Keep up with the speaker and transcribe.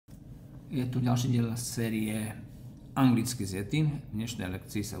Je tu ďalší diel série Anglicky s Yetim. V dnešnej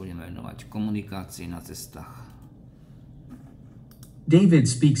lekcii sa budeme venovať komunikácii na cestách. David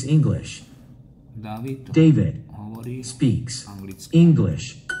speaks English. David speaks anglicky.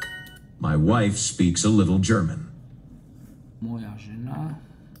 English. My wife speaks a little German. Moja žena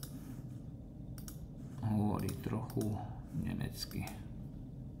hovorí trochu nemecky.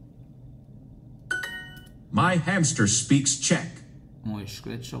 My hamster speaks Czech. Môj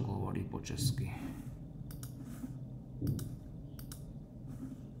škvečok hovorí po česky.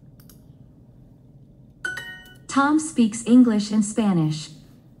 Tom speaks English and Spanish.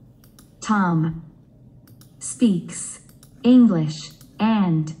 Tom speaks English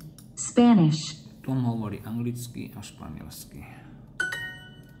and Spanish. Tom hovorí anglicky a španielsky.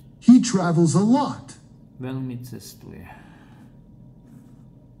 He travels a lot. Veľmi cestuje.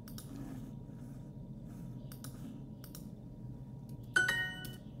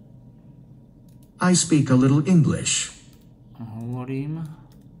 I speak a little English. Hovorím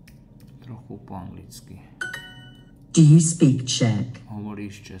trochu po anglicky. Do you speak Czech?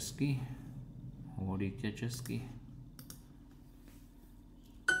 Hovoríš česky? Hovoríte česky?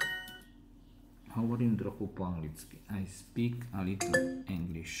 Hovorím trochu po anglicky. I speak a little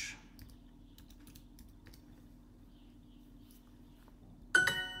English.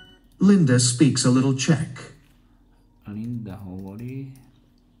 Linda speaks a little Czech. Linda hovorí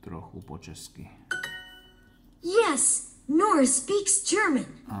trochu po česky. Yes, Nora speaks German.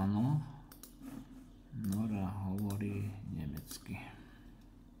 Áno, Nora hovorí nemecky.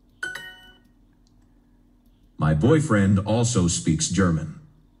 My boyfriend also speaks German.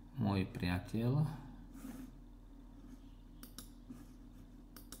 Môj priateľ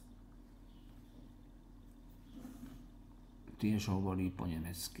tiež hovorí po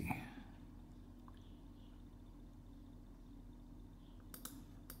nemecky.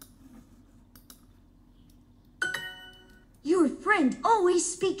 Your friend always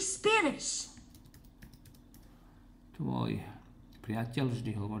speaks Spanish. Tvoj priateľ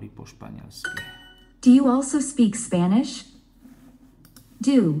vždy hovorí po španielsky. Do you also speak Spanish?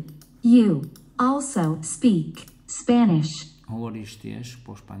 Do you also speak Spanish? Hovoríš tiež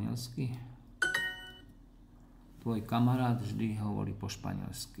po španielsky? Tvoj kamarát vždy hovorí po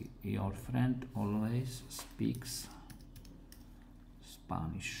španielsky. Your friend always speaks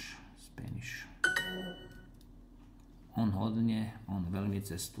Spanish. On veľmi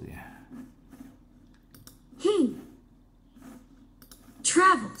cestuje. He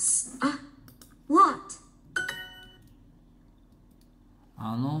travels a lot.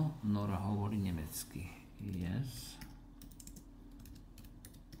 Áno, Nora hovorí nemecky. Yes.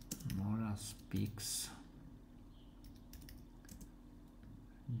 Nora speaks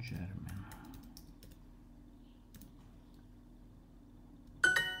German.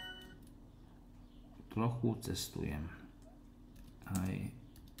 Trochu cestujem. I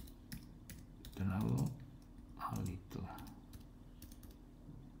travel a little.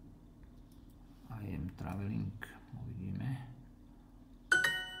 I am traveling. Uvidíme.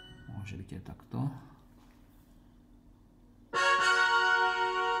 Môže byť aj takto.